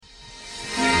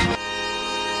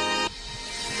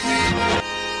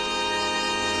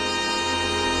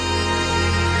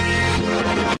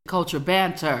Culture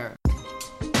Banter.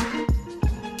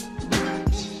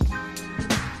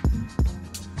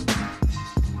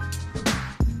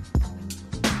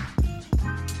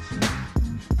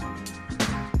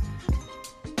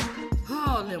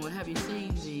 Oh, Linwood, have you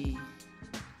seen the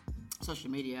social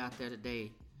media out there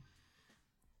today?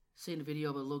 Seen the video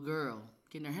of a little girl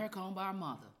getting her hair combed by her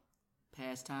mother.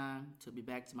 Past time, took me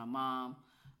back to my mom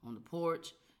on the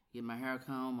porch, getting my hair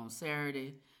combed on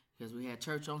Saturday because we had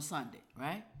church on Sunday,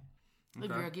 right? The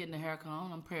girl getting the hair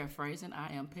combed. I'm paraphrasing.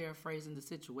 I am paraphrasing the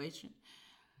situation.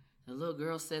 The little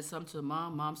girl says something to the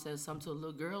mom. Mom says something to the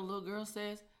little girl. Little girl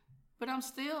says, "But I'm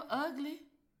still ugly."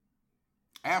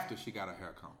 After she got her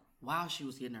hair combed. While she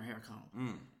was getting her hair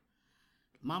combed.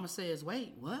 Mama says,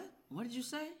 "Wait, what? What did you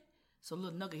say?" So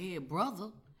little knucklehead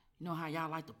brother, you know how y'all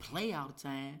like to play all the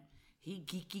time. He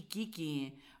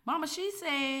geeking. Mama, she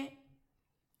said.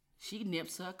 She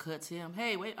nips her, cuts him.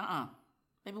 Hey, wait,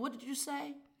 baby, what did you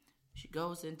say? She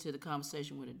goes into the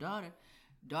conversation with her daughter.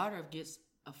 Daughter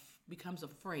becomes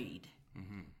afraid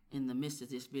in the midst of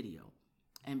this video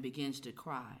and begins to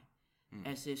cry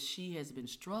as if she has been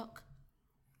struck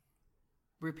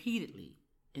repeatedly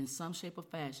in some shape or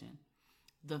fashion.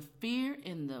 The fear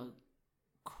in the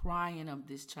crying of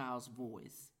this child's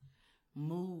voice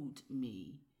moved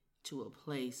me to a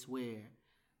place where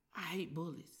I hate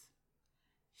bullies.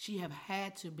 She have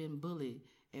had to been bullied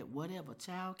at whatever,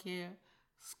 childcare,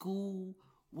 school,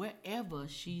 wherever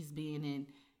she's been in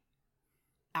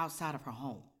outside of her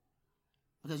home.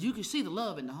 Because you can see the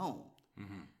love in the home.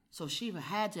 So she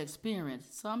had to experience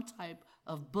some type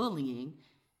of bullying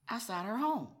outside her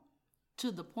home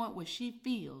to the point where she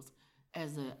feels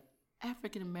as an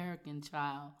African-American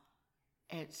child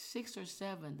at 6 or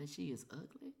 7 that she is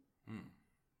ugly.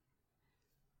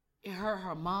 It hurt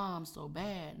her mom so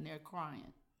bad and they're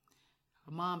crying.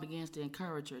 Her mom begins to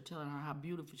encourage her, telling her how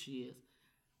beautiful she is.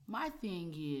 My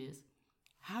thing is,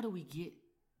 how do we get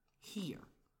here?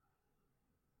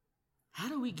 How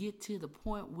do we get to the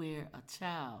point where a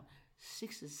child,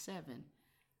 6 or 7,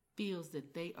 feels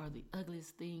that they are the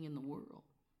ugliest thing in the world?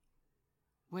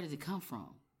 Where does it come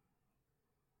from?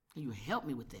 Can you help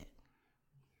me with that?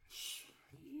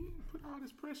 You put all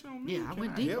this pressure on me. Yeah, I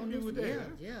went deep on this. With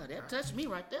that? Yeah, that touched me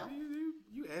right there.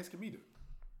 You asking me to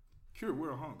cure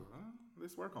world hunger? Huh?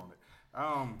 Let's work on it.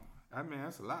 I mean,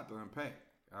 that's a lot to unpack.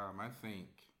 I think,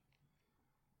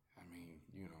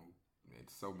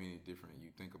 it's so many different.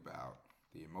 You think about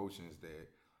the emotions that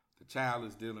the child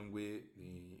is dealing with,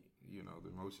 the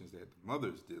emotions that the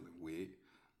mother's dealing with,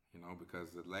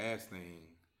 because the last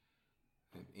thing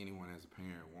that anyone as a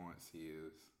parent wants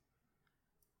is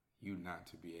you not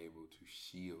to be able to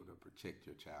shield or protect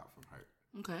your child from hurt.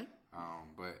 Okay.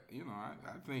 But,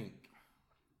 I think,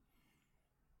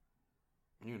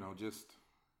 just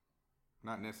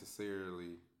not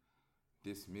necessarily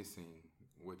dismissing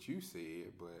what you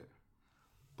said, but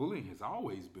bullying has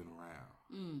always been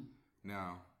around.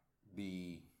 Now,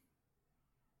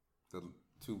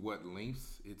 to what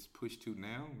lengths it's pushed to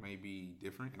now may be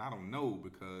different, and I don't know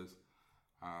because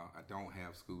I don't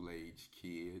have school-age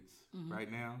kids right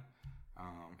now,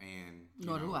 and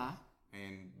nor do I.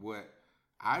 And what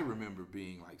I remember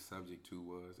being like subject to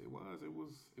was it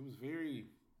was very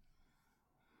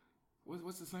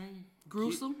what's the saying?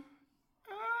 Gruesome.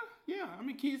 Yeah, I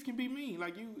mean, kids can be mean,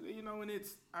 like and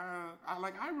it's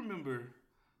I remember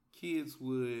kids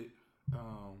would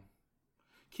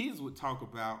talk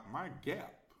about my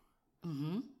gap,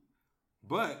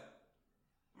 but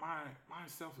my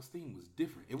self-esteem was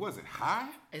different. It wasn't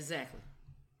high, exactly,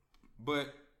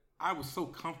 but I was so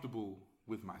comfortable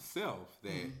with myself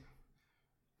that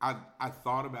I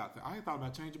thought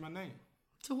about changing my name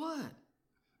to what?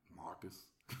 Marcus.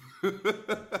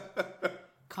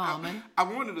 Common. I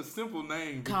wanted a simple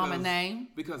name. Common name.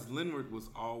 Because Linwood was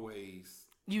always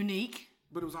unique.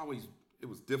 But it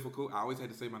was difficult. I always had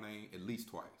to say my name at least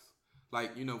twice.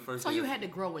 Like, first. So you had to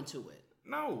grow into it.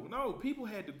 No. People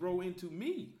had to grow into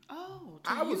me. Oh,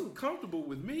 I was comfortable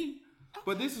with me. Okay.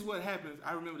 But this is what happens.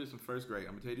 I remember this in first grade.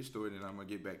 I'm going to tell you the story, and then I'm going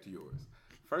to get back to yours.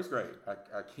 First grade.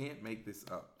 I can't make this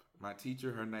up. My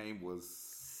teacher, her name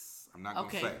was, I'm not going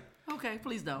to say. Okay,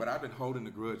 please don't. But I've been holding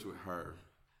a grudge with her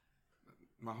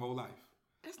my whole life.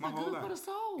 That's not good for the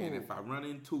soul. And if I run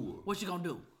into her, what you gonna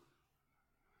do?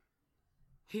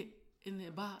 Hit in the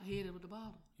head with the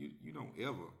bottle. You don't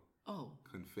ever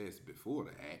confess before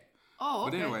the act. Oh,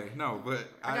 okay. But anyway, no.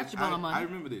 But I got your money. I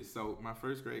remember this. So my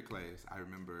first grade class, I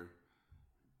remember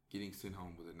getting sent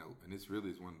home with a note, and this really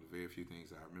is one of the very few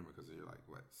things I remember because they're like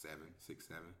 6,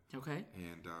 7. Okay.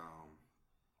 And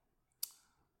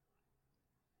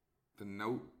the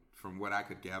note from what I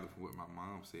could gather from what my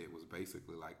mom said, was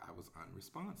basically like I was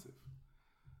unresponsive.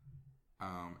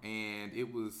 And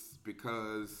it was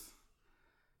because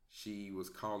she was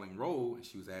calling roll and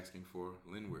she was asking for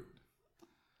Linwood.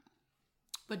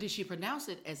 But did she pronounce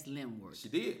it as Linwood? She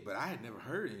did, but I had never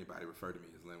heard anybody refer to me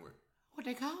as Linwood.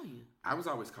 What'd they call you? I was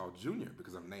always called Junior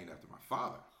because I'm named after my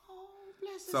father. Oh,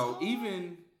 bless his So heart.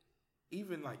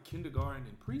 even like kindergarten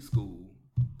and preschool,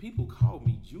 people called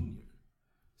me Junior.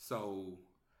 So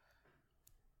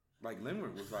like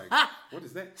Linwood was like, what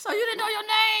is that? So you didn't know your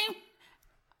name?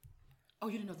 Oh,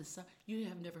 you didn't know the sound. You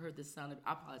have never heard this sound.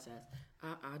 I apologize.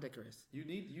 I digress. You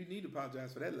need to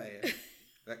apologize for that laugh,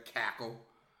 that cackle.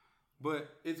 But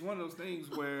it's one of those things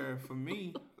where for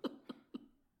me,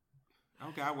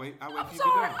 okay, I wait for you to be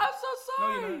done. I'm so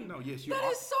sorry. No, you're not. No, yes, you are.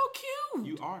 That is so cute.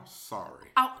 You are sorry.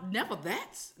 Oh, never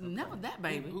that,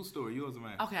 baby. Whose story? Yours or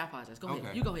mine? Okay, I apologize. Go ahead.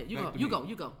 Okay. You go ahead. Back to me.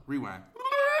 You go. Rewind.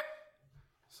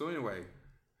 So anyway,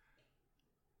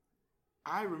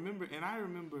 I remember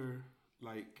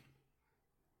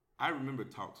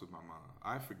talks with my mom.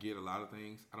 I forget a lot of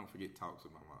things. I don't forget talks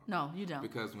with my mom. No, you don't.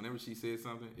 Because whenever she said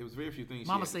something, it was very few things.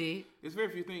 Mama said. It's very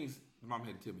few things Mom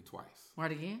had to tell me twice.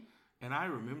 Right again? And I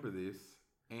remember this,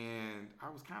 and I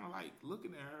was kind of like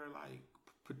looking at her like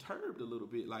perturbed a little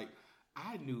bit. Like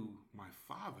I knew my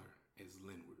father as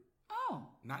Linwood. Oh.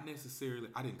 Not necessarily.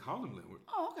 I didn't call him Linwood.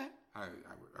 Oh, okay. I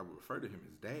would refer to him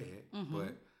as Dad,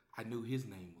 but I knew his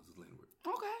name was Linwood.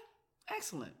 Okay.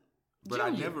 Excellent. But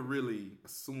Junior. I never really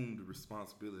assumed the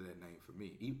responsibility of that name for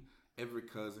me. Every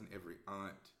cousin, every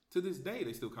aunt, to this day,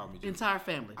 they still call me Junior. Entire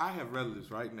family. I have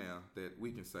relatives right now that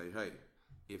we can say, hey,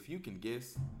 if you can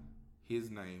guess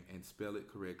his name and spell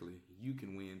it correctly, you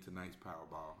can win tonight's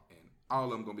Powerball. And all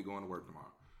of them going to be going to work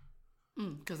tomorrow.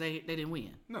 Because they didn't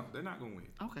win. No, they're not going to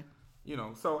win. Okay. You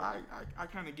know, so I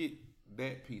kind of get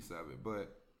that piece of it.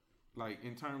 But, like,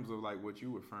 in terms of, like, what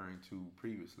you were referring to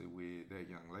previously with that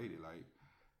young lady, like,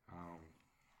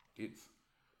 it's,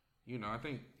 you know, I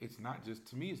think it's not just,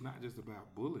 to me, it's not just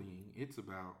about bullying. It's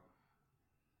about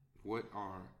what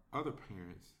are other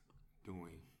parents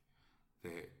doing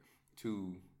that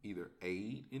to either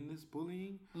aid in this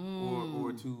bullying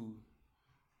or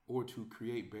to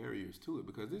create barriers to it.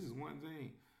 Because this is one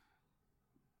thing,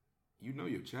 you know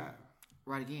your child.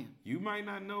 Right again. You might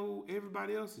not know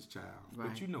everybody else's child,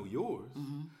 but you know yours.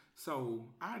 Mm-hmm. So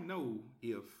I know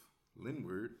if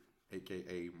Linwood,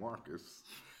 a.k.a. Marcus,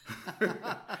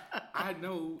 I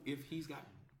know if he's got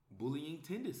bullying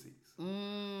tendencies.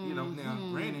 Mm-hmm. You know, now,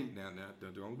 granted, now,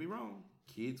 don't get me wrong,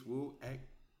 kids will act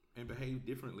and behave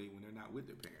differently when they're not with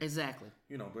their parents. Exactly.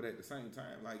 You know, but at the same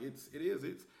time, like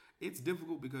it's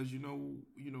difficult because you know,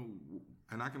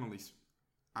 and I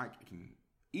can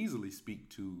easily speak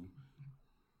to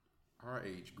our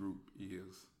age group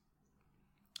is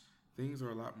things are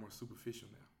a lot more superficial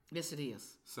now. Yes, it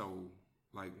is. So,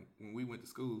 like when we went to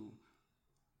school,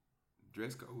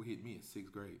 dress code hit me in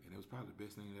 6th grade, and it was probably the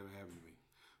best thing that ever happened to me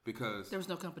because there was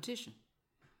no competition.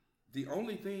 The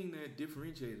only thing that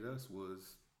differentiated us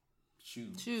was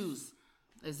shoes. Shoes,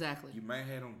 exactly. You might have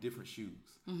had on different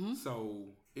shoes. Mm-hmm. So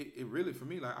it really, for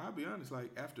me, like I'll be honest,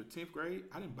 like after 10th grade,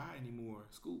 I didn't buy any more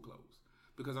school clothes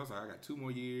because I was like, I got 2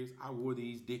 more years. I wore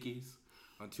these Dickies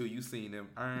until you seen them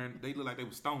earn. They look like they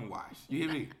were stonewashed. You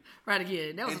hear me? Right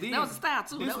again. That was a style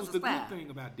too. This was the good thing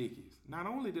about Dickies. Not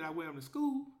only did I wear them to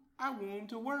school, I wore them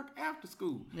to work after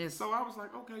school. Yes. So I was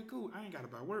like, okay, cool. I ain't got to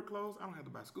buy work clothes. I don't have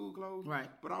to buy school clothes. Right.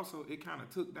 But also, it kind of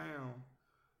took down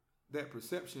that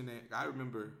perception that I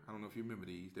remember. I don't know if you remember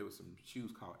these. There was some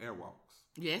shoes called Airwalks.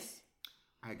 Yes.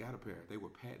 I got a pair. They were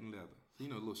patent leather. So, you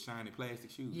know, little shiny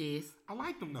plastic shoes. Yes. I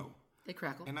liked them though. They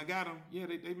crackle. And I got them. Yeah,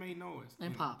 they made noise.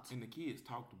 And popped. And the kids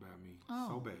talked about me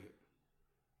so bad.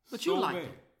 But so you liked bad.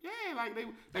 them. Yeah, like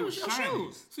they were shiny.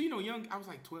 Shoes. So, you know, I was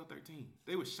like 12, 13.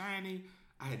 They were shiny.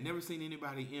 I had never seen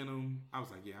anybody in them. I was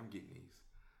like, yeah, I'm getting these.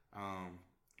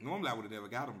 Normally, I would have never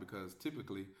got them because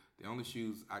typically the only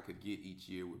shoes I could get each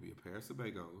year would be a pair of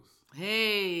Sebagos.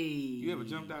 Hey. You ever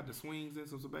jumped out the swings in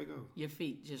some Sebagos? Your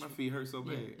feet just... My feet hurt so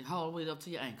bad. All the way up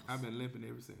to your ankles. I've been limping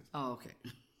ever since. Oh, okay.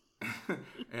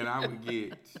 And I would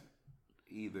get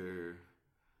either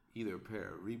a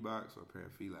pair of Reeboks or a pair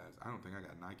of Felines. I don't think I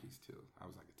got Nikes till I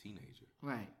was like a teenager.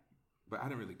 Right. But I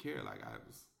didn't really care. Like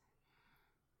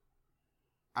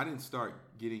I didn't start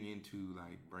getting into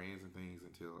like brands and things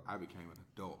until I became an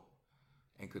adult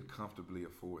and could comfortably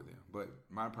afford them. But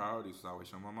my priorities was always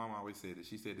shown. My mom always said it.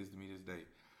 She said this to me this day.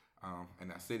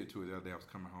 And I said it to her the other day. I was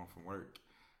coming home from work.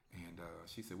 And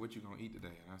she said, what you going to eat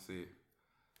today? And I said,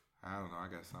 I don't know. I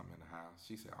got something in the house.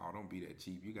 She said, oh, don't be that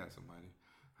cheap. You got some money.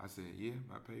 I said, yeah,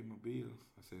 I paid my bills.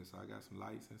 I said, so I got some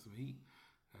lights and some heat.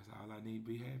 That's all I need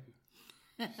to be happy.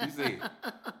 She said.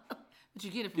 But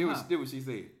you get it from her. Did what she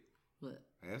said. What?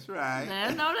 That's right.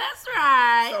 That's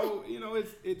right. So,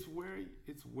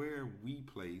 it's where we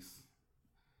place,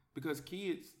 because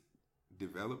kids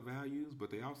develop values,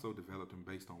 but they also develop them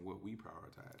based on what we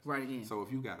prioritize. Right again. So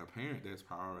if you got a parent that's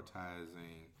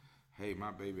prioritizing, hey,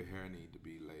 my baby hair need to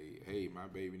be laid, hey, my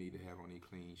baby need to have on these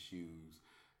clean shoes,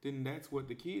 then that's what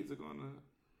the kids are gonna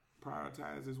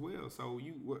prioritize as well. So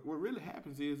what really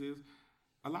happens is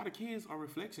a lot of kids are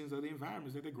reflections of the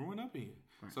environments that they're growing up in.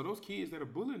 Right. So those kids that are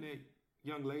bullying that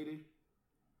young lady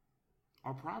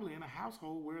are probably in a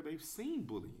household where they've seen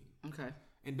bullying. Okay.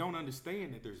 And don't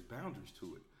understand that there's boundaries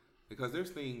to it. Because there's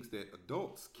things that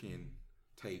adults can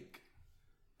take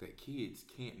that kids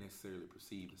can't necessarily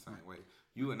perceive the same way.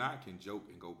 You and I can joke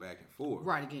and go back and forth.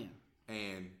 Right again.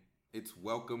 And it's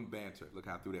welcome banter. Look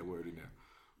how I threw that word in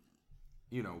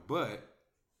there. But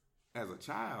as a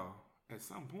child, at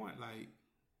some point, like,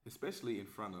 especially in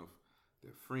front of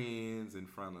their friends, in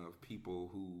front of people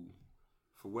who,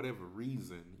 for whatever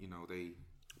reason, they...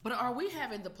 But are we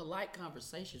having the polite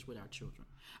conversations with our children?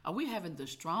 Are we having the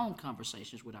strong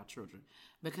conversations with our children?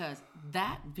 Because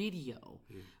that video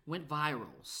went viral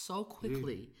so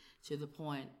quickly to the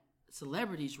point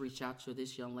celebrities reached out to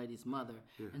this young lady's mother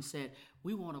and said,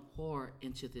 we want to pour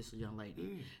into this young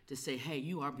lady to say, hey,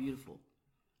 you are beautiful.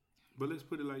 But let's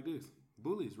put it like this.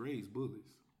 Bullies raise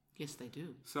bullies. Yes, they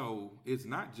do. So it's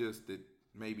not just that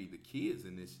maybe the kids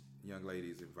in this young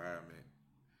lady's environment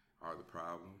are the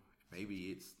problem.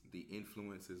 Maybe it's the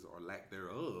influences or lack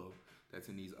thereof that's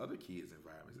in these other kids'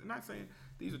 environments. I'm not saying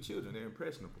these are children, they're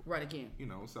impressionable. Right again.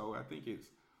 So I think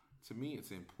to me,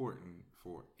 it's important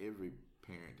for every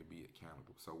parent to be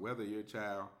accountable. So whether your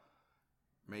child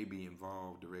may be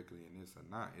involved directly in this or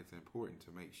not, it's important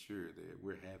to make sure that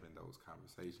we're having those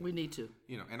conversations. We need to.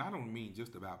 And I don't mean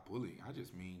just about bullying. I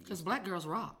just mean... Because black girls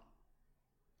rock.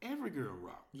 Every girl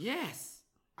rock. Yes.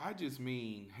 I just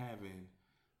mean having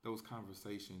those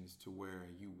conversations to where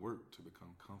you work to become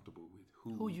comfortable with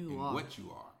who you and are. What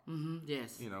you are. Mm-hmm.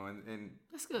 Yes. And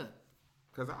that's good.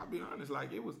 Because I'll be honest,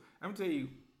 like I'm going to tell you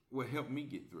what helped me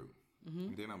get through. Mm-hmm.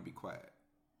 And then I'm going to be quiet.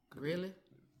 Really?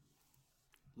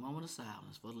 Moment of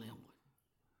silence for Linwood.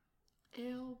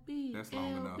 LB. That's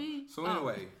long enough. So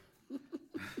anyway,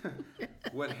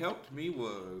 what helped me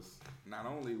was not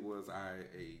only was I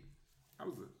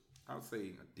would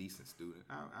say a decent student.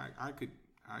 I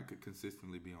could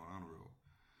consistently be on honor roll,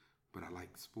 but I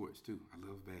like sports too. I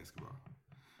love basketball.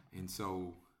 And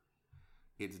so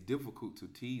it's difficult to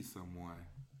tease someone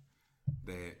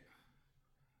that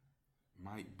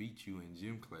might beat you in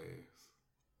gym class.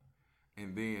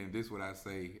 And then this is what I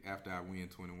say after I win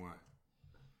 21.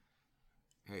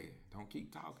 Hey, don't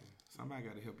keep talking. Somebody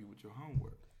got to help you with your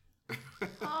homework.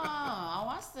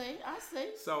 I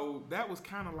see. So that was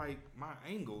kind of like my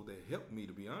angle that helped me,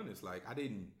 to be honest. Like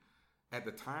at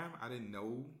the time, I didn't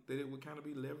know that it would kind of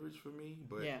be leverage for me,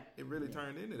 but it really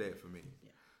turned into that for me. Yeah.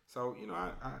 So,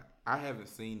 I haven't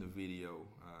seen the video,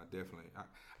 definitely.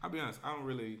 I'll be honest, I don't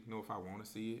really know if I want to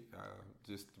see it,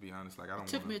 just to be honest. Like, I don't. It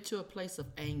took me to a place of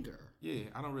anger. Yeah,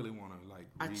 I don't really want to, like...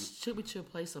 I took me to a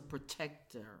place of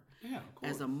protector. Yeah, of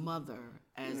course. As a mother,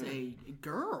 as a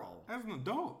girl. As an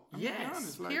adult. Yes,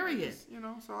 honest, like, period.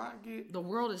 So I get... The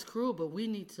world is cruel, but we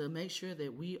need to make sure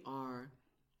that we are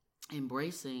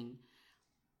embracing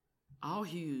all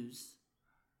hues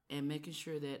and making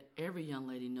sure that every young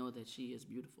lady know that she is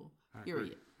beautiful.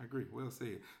 Period. I agree. Well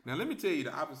said. Now, let me tell you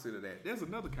the opposite of that. There's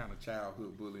another kind of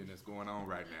childhood bullying that's going on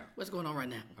right now. What's going on right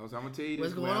now? So I'm going to tell you this.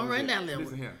 What's going on right now, Linwood?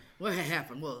 Listen here. What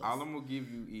happened was? All I'm going to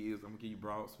give you is, I'm going to give you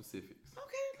broad specifics.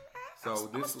 Okay. So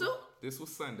this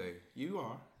was Sunday. You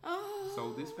are. Oh.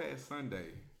 So this past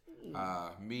Sunday,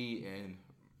 me and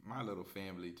my little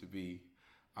family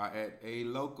are at a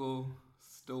local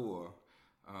store.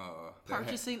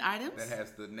 Purchasing items? That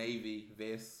has the navy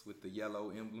vest with the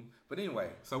yellow emblem. But anyway,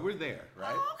 so we're there,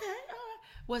 right? Oh, okay.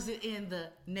 Was it in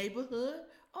the neighborhood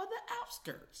or the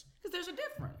outskirts? Because there's a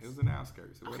difference. It was in the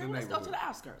outskirts. Okay, let's go to the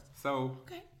outskirts. So,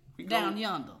 down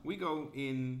yonder. We go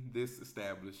in this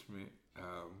establishment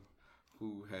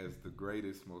who has the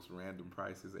greatest, most random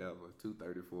prices ever. $234.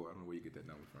 I don't know where you get that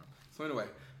number from. So anyway,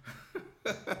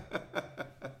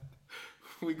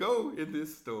 we go in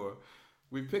this store.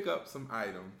 We pick up some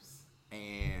items,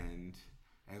 and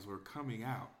as we're coming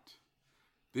out,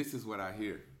 this is what I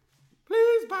hear.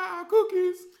 Please buy our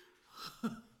cookies.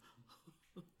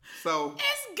 So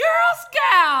it's Girl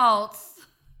Scouts.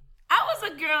 I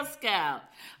was a Girl Scout.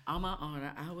 On my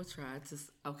honor, I would try to...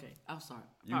 Okay, I'm sorry.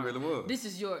 You really was. This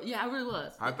is your... Yeah, I really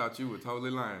was. I thought you were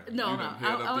totally lying. No.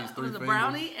 I was a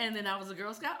brownie, and then I was a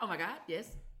Girl Scout. Oh, my God, yes.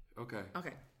 Okay.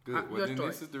 Okay. Good. Well, your then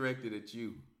story. this is directed at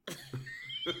you.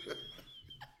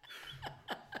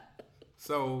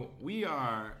 So we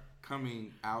are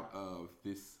coming out of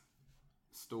this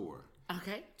store.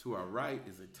 Okay. To our right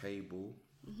is a table.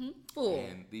 Full.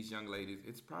 And these young ladies,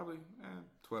 it's probably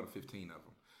 12 to 15 of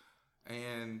them.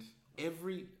 And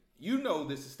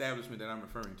this establishment that I'm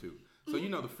referring to. So you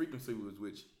know the frequency with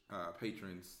which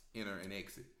patrons enter and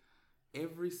exit.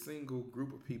 Every single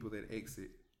group of people that exit,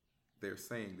 they're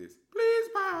saying this, please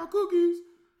buy our cookies.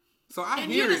 So I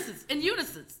hear it. In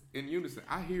unison. In unison.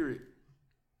 I hear it.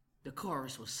 The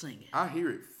chorus was singing. I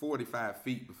hear it 45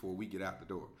 feet before we get out the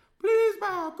door. Please buy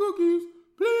our cookies.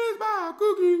 Please buy our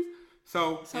cookies.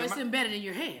 So it's embedded in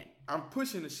your head. I'm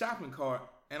pushing the shopping cart,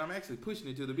 and I'm actually pushing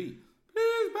it to the beat.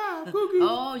 Please buy our cookies.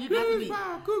 Oh, you got the beat. Buy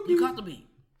our cookies. You got the beat.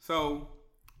 So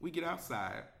we get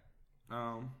outside.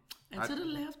 To the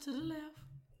left.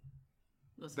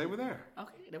 They were there.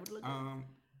 Okay, they would look good.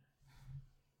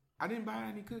 I didn't buy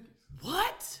any cookies.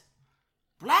 What?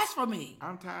 Blasphemy.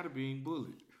 I'm tired of being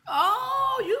bullied.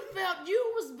 Oh, you felt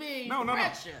you was being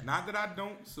pressured. No. Not that I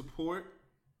don't support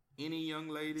any young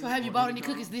lady. So have you bought any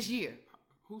cookies this year?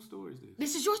 Whose story is this?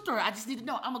 This is your story. I just need to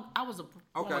know. I was a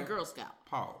former Girl Scout.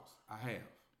 Pause. I have.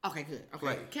 Okay, good. Okay.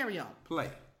 Play. Carry on. Play.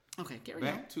 Okay, carry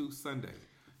on. Back to Sunday.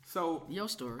 So your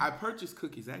story. I purchased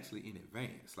cookies actually in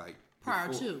advance, like prior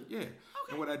before. to. Yeah. Okay.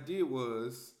 And what I did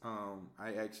was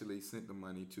I actually sent the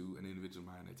money to an individual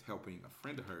of mine that's helping a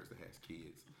friend of hers that has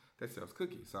kids that sells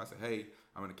cookies. So I said, hey,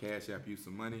 I'm going to Cash App you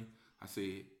some money. I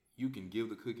said, you can give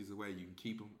the cookies away. You can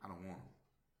keep them. I don't want them.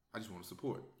 I just want to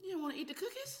support. You don't want to eat the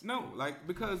cookies? No,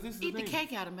 because this is eat the the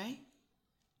cake out of me.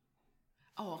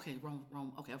 Oh, okay.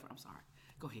 Wrong. Okay, I'm sorry.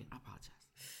 Go ahead. I apologize.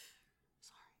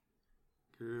 Sorry.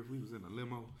 Girl, if we was in a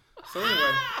limo. So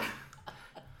anyway.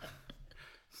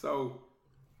 So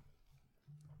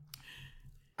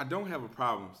I don't have a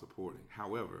problem supporting.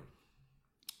 However,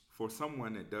 for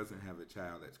someone that doesn't have a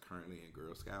child that's currently in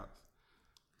Girl Scouts,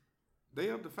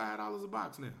 they up to $5 a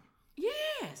box now.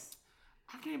 Yes.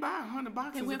 I can't buy 100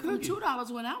 boxes of cookies. It went from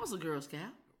 $2 when I was a Girl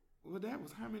Scout. Well, that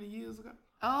was how many years ago?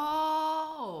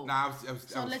 Oh. Nah,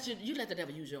 you let the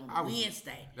devil use you on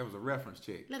Wednesday. That was a reference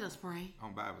check. Let us pray.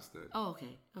 On Bible study. Oh,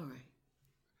 okay. All right.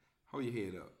 Hold your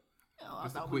head up. Oh,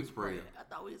 Just a quick prayer. I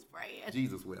thought we was praying.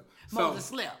 Jesus wept. Moses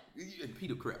slept. And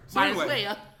Peter crept. So anyway,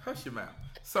 hush your mouth.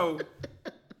 So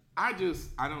I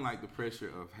don't like the pressure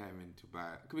of having to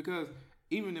buy it. Because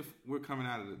even if we're coming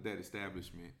out of that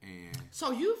establishment and...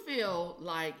 So you feel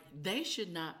like they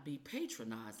should not be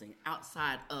patronizing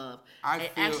outside of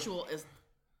actual...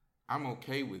 I'm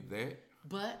okay with that.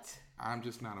 But... I'm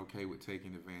just not okay with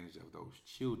taking advantage of those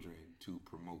children to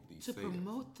promote these sales. To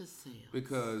promote the sales.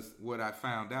 Because what I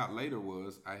found out later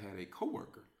was I had a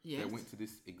coworker that went to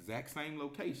this exact same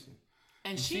location.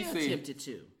 And she attempted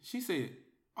to. She said,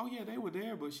 oh yeah, they were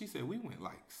there, but she said, we went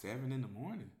like 7 in the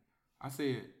morning. I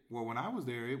said, well, when I was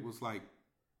there, it was like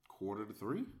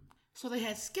 2:45. So they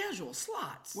had scheduled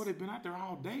slots. Well, they've been out there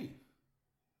all day.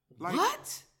 Like,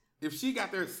 what? If she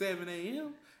got there at 7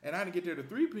 a.m., and I didn't get there to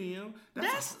 3 p.m.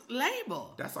 That's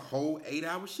labor. That's a whole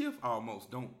 8-hour shift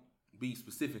almost. Don't be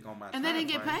specific on my time. And they didn't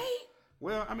get paid?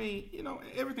 Well, I mean,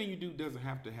 everything you do doesn't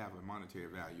have to have a monetary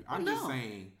value. I'm just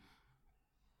saying,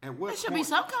 at what point... There should be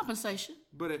some compensation.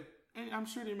 But and I'm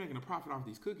sure they're making a profit off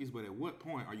these cookies, but at what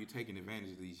point are you taking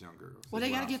advantage of these young girls? Well, they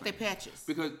got to get their patches.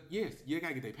 Because, yes, you got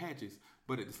to get their patches,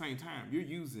 but at the same time, you're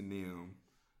using them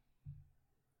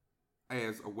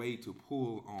as a way to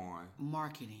pull on...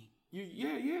 marketing. You're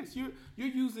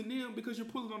using them because you're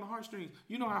pulling on the heartstrings.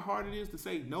 You know how hard it is to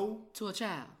say no to a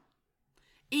child.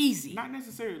 Easy. Not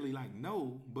necessarily like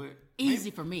no, but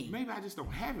easy for me. Maybe I just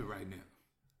don't have it right now.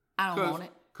 I don't want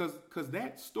it because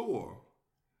that store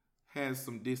has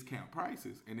some discount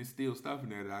prices, and it's still stuff in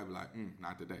there that I'd be like,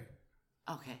 not today.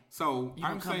 Okay. So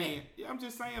I'm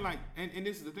just saying like, and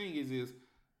this is the thing is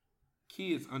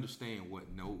kids understand what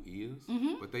no is,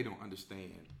 but they don't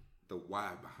understand the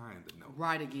why behind the no.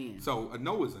 Right again. So a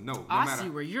no is a no. I see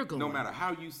where you're going. No matter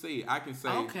how you say it, I can say,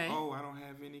 oh, I don't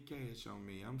have any cash on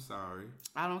me. I'm sorry.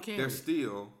 I don't care. They're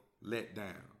still let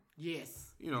down.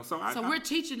 Yes. So we're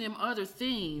teaching them other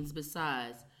things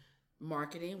besides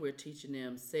marketing. We're teaching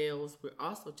them sales. We're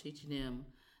also teaching them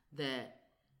that,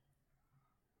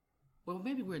 well,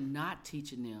 maybe we're not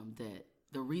teaching them that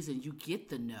the reason you get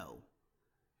the no,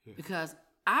 because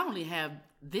I only have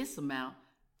this amount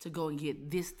to go and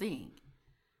get this thing.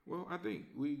 Well, I think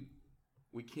we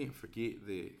can't forget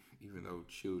that even though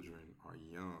children are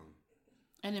young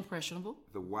and impressionable,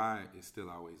 the why is still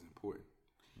always important.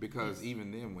 Because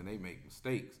even then, when they make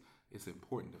mistakes, it's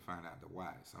important to find out the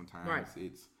why. Sometimes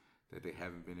it's that they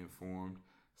haven't been informed.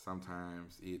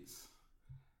 sometimes it's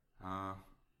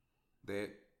that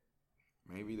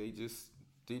maybe they just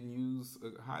didn't use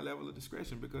a high level of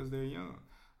discretion because they're young.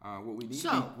 What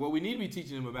we need to be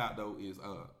teaching them about though is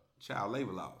child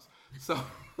labor laws. So,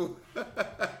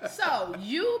 so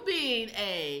you being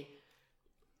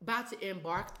about to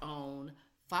embark on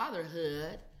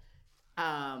fatherhood,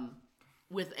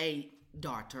 with a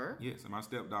daughter. Yes, and my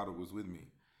stepdaughter was with me.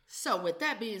 So with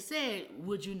that being said,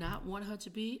 would you not want her to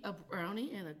be a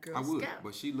brownie and a Girl Scout? I would,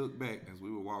 but she looked back as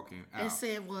we were walking out. And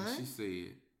said what? And she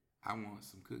said, I want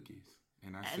some cookies.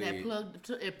 And I said... And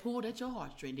it pulled at your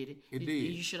heartstring, did it? It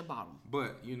did. You should have bought them.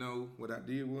 But, you know, what I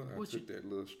did was I took that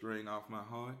little string off my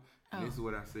heart, and this is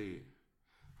what I said.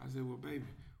 I said, well, baby,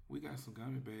 we got some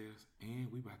gummy bears, and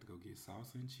we about to go get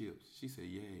salsa and chips. She said,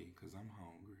 yay, because I'm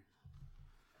hungry.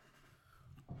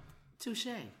 Touche.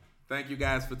 Thank you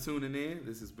guys for tuning in.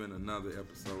 This has been another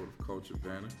episode of Culture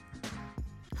Banner.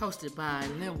 Hosted by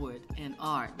Linwood and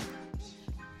Art.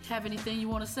 Have anything you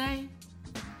want to say?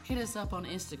 Hit us up on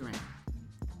Instagram,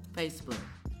 Facebook,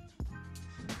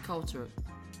 Culture_Banter.